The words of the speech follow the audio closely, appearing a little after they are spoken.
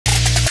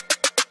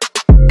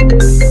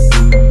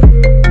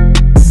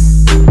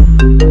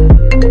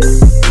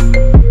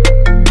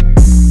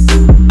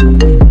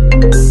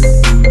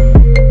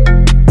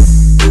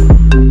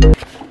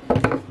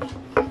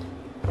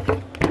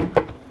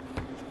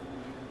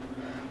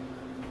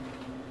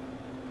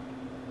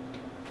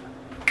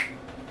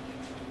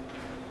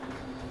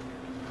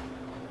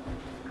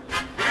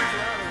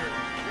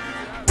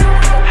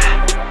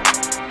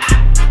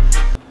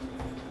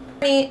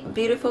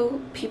Beautiful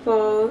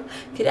people,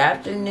 good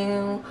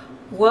afternoon,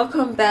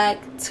 welcome back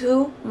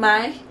to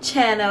my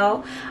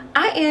channel.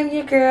 I am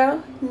your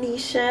girl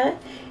Nisha.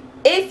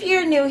 If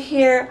you're new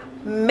here,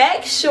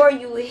 make sure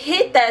you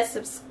hit that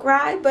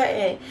subscribe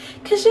button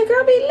because your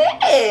girl be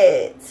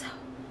lit,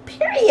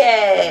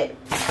 period.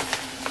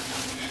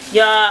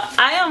 Y'all,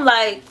 I am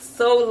like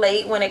so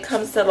late when it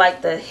comes to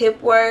like the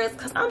hip words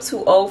because I'm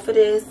too old for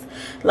this.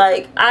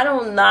 Like I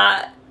don't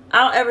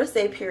ever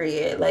say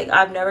period. Like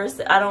I can't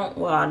say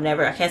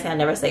I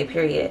never say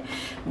period,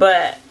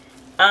 but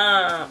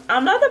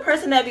I'm not the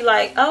person that be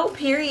like, oh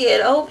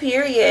period, oh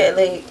period.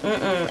 Like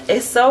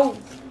it's so.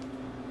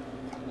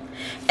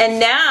 And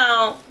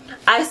now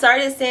I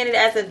started saying it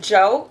as a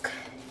joke,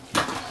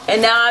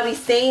 and now I be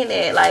saying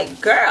it like,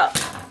 girl,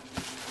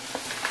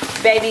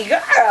 baby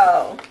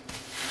girl.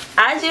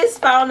 I just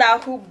found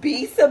out who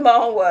B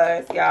Simone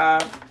was,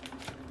 y'all.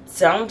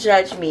 Don't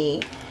judge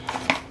me.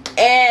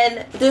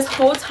 And this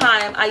whole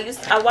time I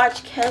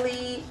watch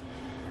Kelly,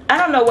 I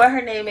don't know what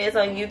her name is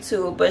on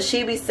YouTube, but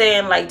she be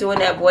saying like doing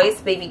that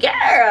voice, baby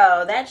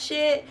girl, that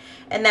shit.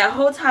 And that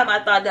whole time I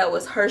thought that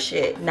was her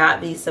shit, not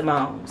B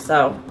Simone.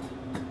 So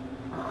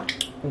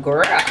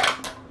girl.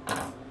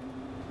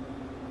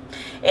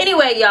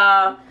 Anyway,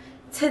 y'all,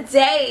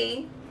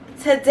 today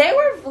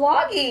we're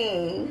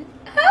vlogging.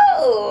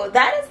 Oh,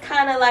 that is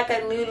kind of like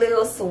a new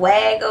little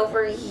swag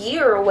over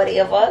here or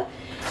whatever.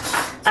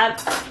 I'm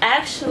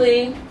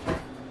actually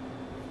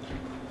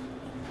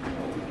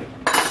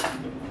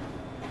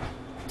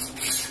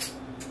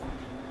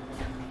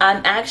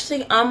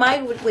on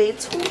my way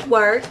to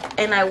work,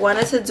 and I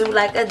wanted to do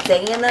like a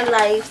day in the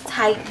life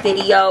type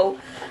video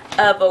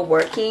of a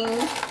working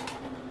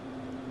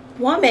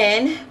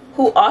woman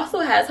who also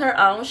has her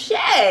own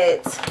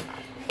shit.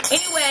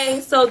 Anyway,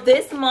 so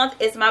this month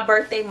is my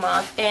birthday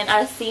month, and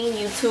I've seen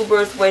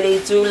YouTubers where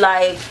they do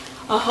like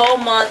a whole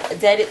month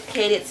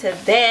dedicated to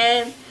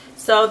them.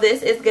 So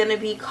this is gonna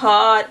be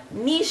called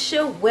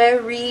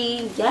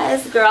Neshauary.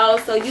 Yes, girl.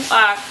 So you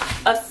are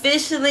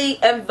officially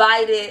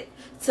invited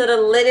to the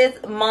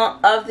latest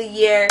month of the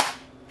year.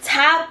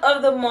 Top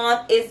of the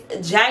month is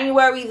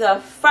January the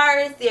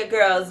 1st, your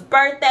girl's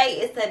birthday.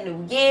 It's a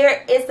new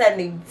year, it's a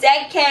new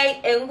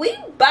decade, and we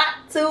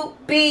about to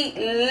be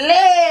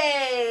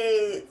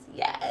lit.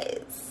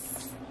 Yes.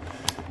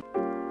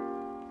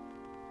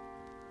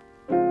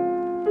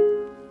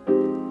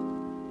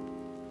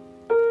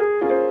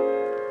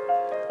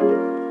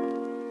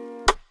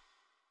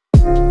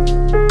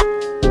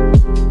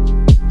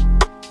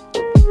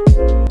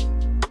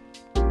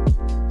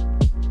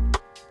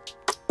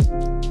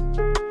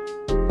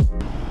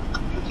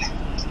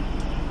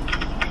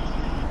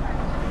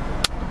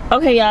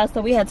 Okay, y'all,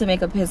 so we had to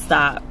make a pit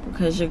stop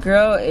because your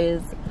girl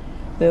is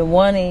been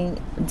wanting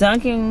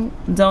Dunkin'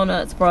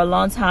 Donuts for a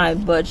long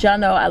time, but y'all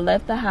know I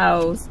left the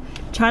house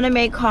trying to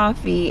make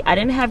coffee. I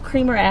didn't have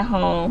creamer at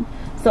home,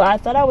 so I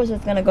thought I was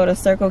just gonna go to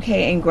Circle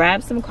K and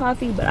grab some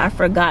coffee, but I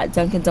forgot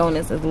Dunkin'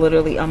 Donuts is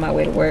literally on my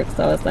way to work.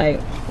 So it's like,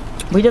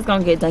 we just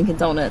gonna get Dunkin'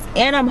 Donuts.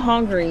 And I'm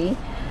hungry.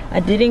 I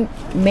didn't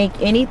make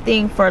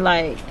anything for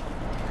like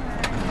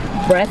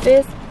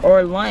breakfast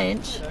or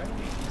lunch.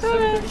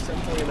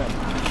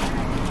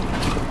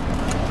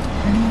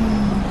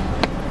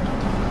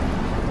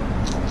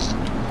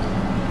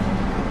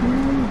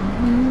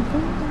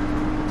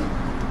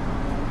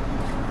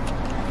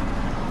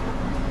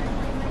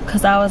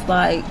 Cause I was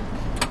like,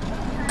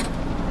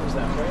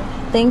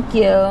 thank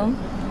you.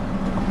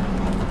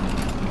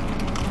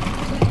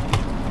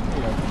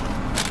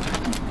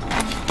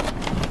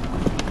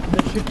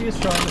 There should be a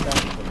straw in the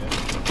back.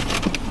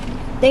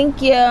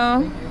 Thank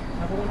you.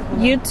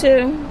 You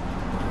too.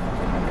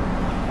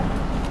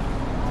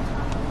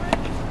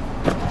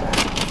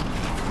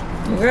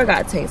 The girl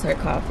gotta taste her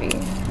coffee.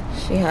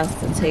 She has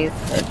to taste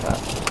her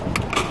coffee.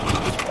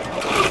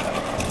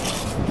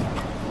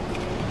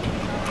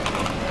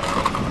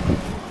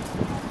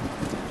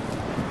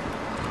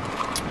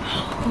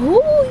 Ooh,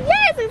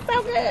 yes, it's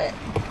so good.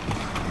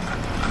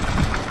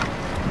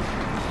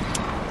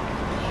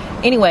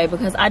 Anyway,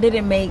 because I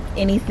didn't make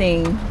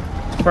anything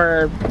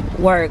for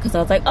work, because I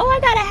was like, oh, I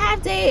got a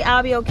half day,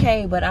 I'll be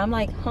okay. But I'm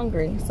like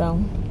hungry, so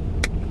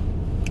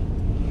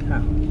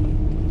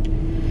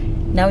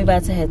now we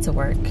about to head to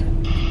work.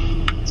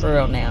 For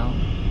real now.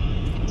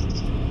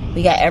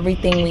 We got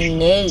everything we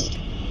need.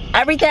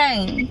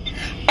 Everything.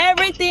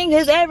 Everything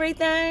is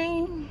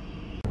everything.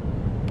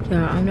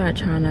 Y'all, I'm not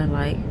trying to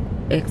like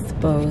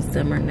expose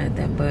them or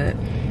nothing, but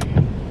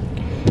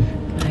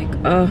like,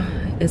 oh,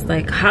 it's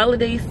like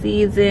holiday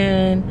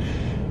season,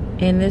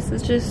 and this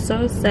is just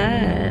so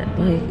sad.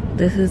 Like,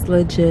 this is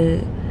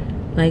legit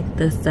like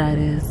the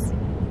saddest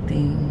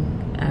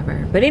thing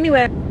ever. But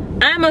anyway,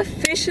 I'm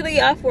officially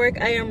off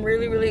work. I am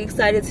really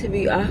excited to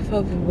be off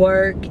of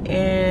work,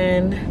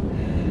 and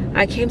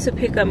I came to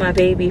pick up my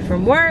baby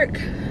from work.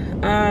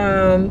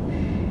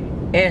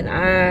 And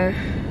I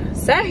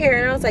sat here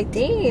and I was like,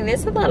 dang,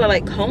 there's a lot of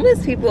like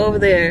homeless people over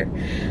there.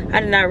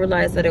 I did not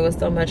realize that there was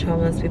so much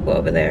homeless people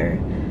over there.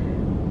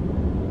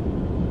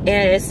 And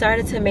it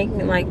started to make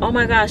me like, oh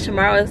my gosh,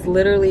 tomorrow is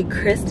literally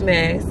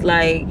Christmas.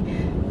 Like,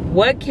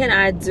 what can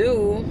I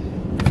do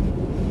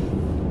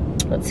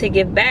to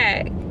give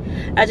back?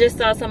 I just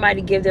saw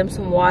somebody give them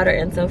some water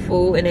and some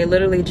food, and they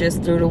literally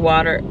just threw the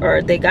water,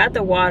 or they got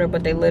the water,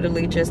 but they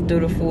literally just threw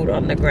the food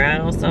on the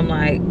ground. So I'm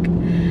like,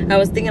 I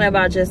was thinking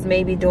about just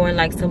maybe doing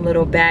like some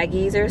little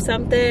baggies or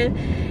something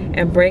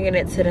and bringing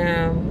it to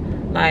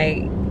them,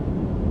 like,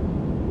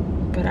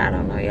 but I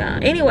don't know, y'all.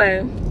 Anyway,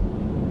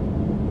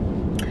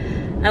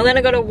 I'm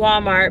gonna go to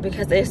Walmart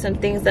because there's some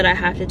things that I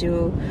have to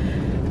do,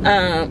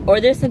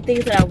 or there's some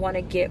things that I want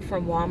to get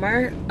from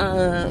Walmart.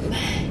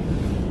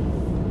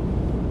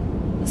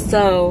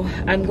 So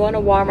I'm going to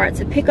Walmart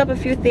to pick up a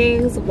few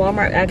things.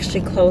 Walmart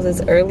actually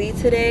closes early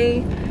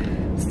today,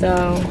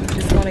 so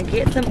just going to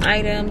get some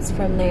items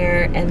from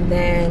there and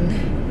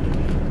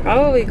then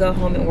probably go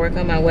home and work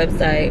on my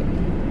website.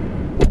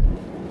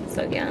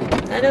 So yeah,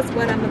 that is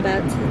what I'm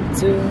about to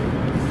do.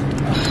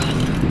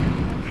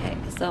 Okay,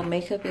 so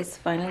makeup is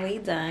finally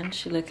done.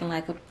 She looking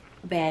like a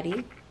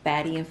baddie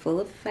in full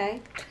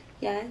effect.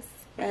 Yes,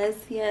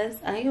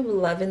 I am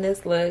loving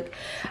this look.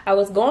 I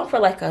was going for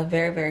like a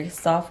very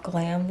soft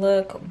glam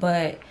look,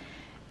 but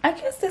I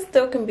guess this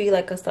still can be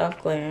like a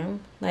soft glam.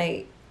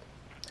 Like,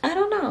 I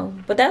don't know,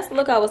 but that's the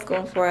look I was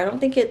going for. I don't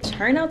think it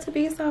turned out to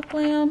be a soft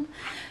glam,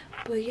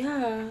 but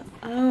yeah,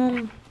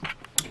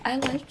 I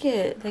like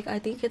it. Like, I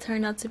think it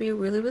turned out to be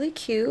really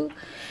cute.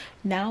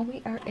 Now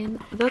we are in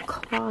the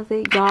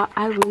closet, y'all.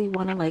 I really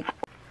want to like,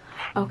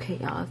 okay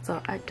y'all, so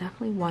I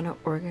definitely want to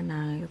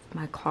organize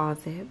my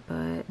closet,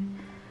 but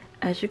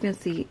as you can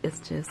see, it's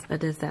just a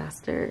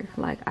disaster.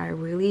 Like, I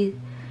really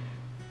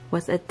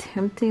was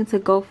attempting to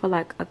go for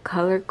like a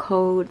color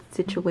code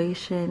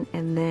situation,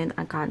 and then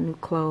I got new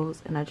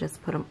clothes and I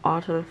just put them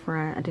all to the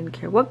front. I didn't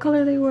care what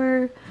color they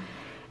were,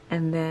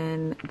 and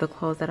then the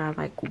clothes that I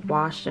like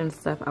washed and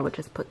stuff, I would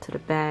just put to the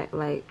back.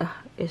 Like,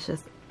 it's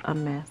just a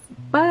mess.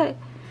 But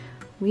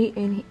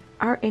we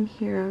are in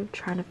here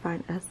trying to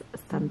find us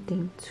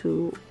something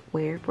to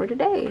wear for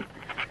today.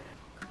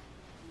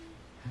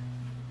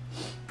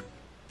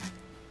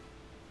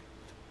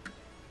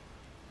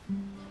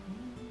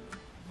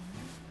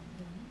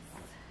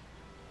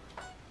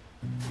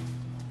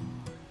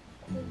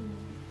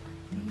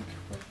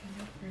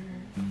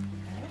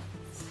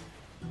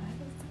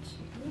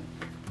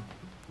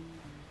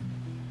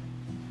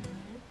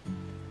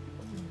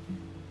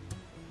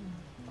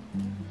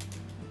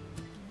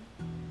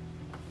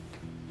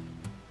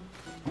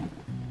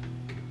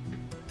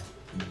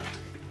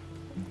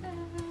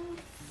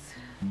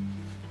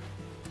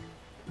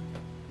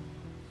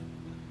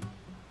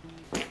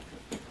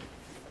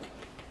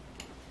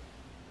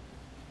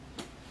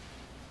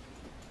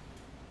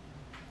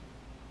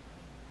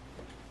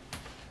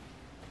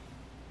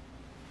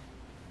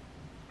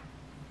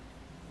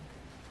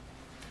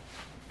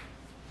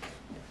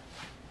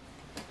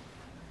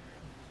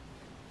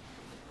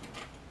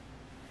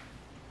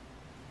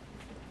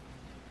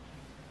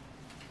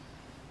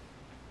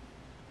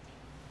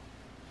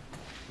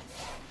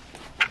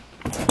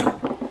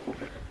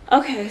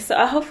 Okay,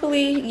 so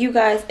hopefully you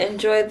guys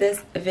enjoyed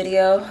this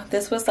video.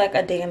 This was like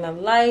a day in my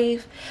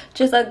life,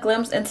 just a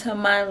glimpse into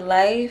my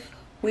life.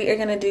 We are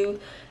gonna do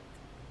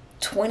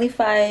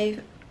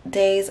 25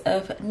 days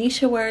of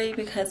Neshauary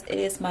because it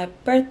is my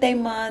birthday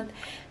month.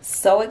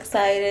 So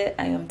excited.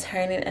 I am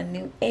turning a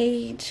new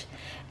age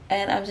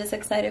and I'm just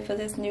excited for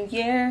this new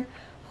year.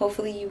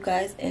 Hopefully you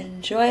guys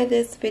enjoy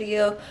this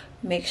video.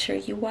 Make sure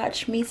you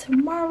watch me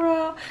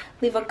tomorrow.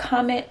 Leave a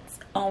comment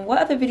on what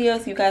other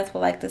videos you guys would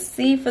like to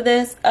see for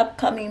this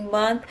upcoming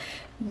month.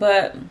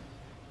 But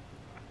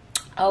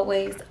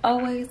always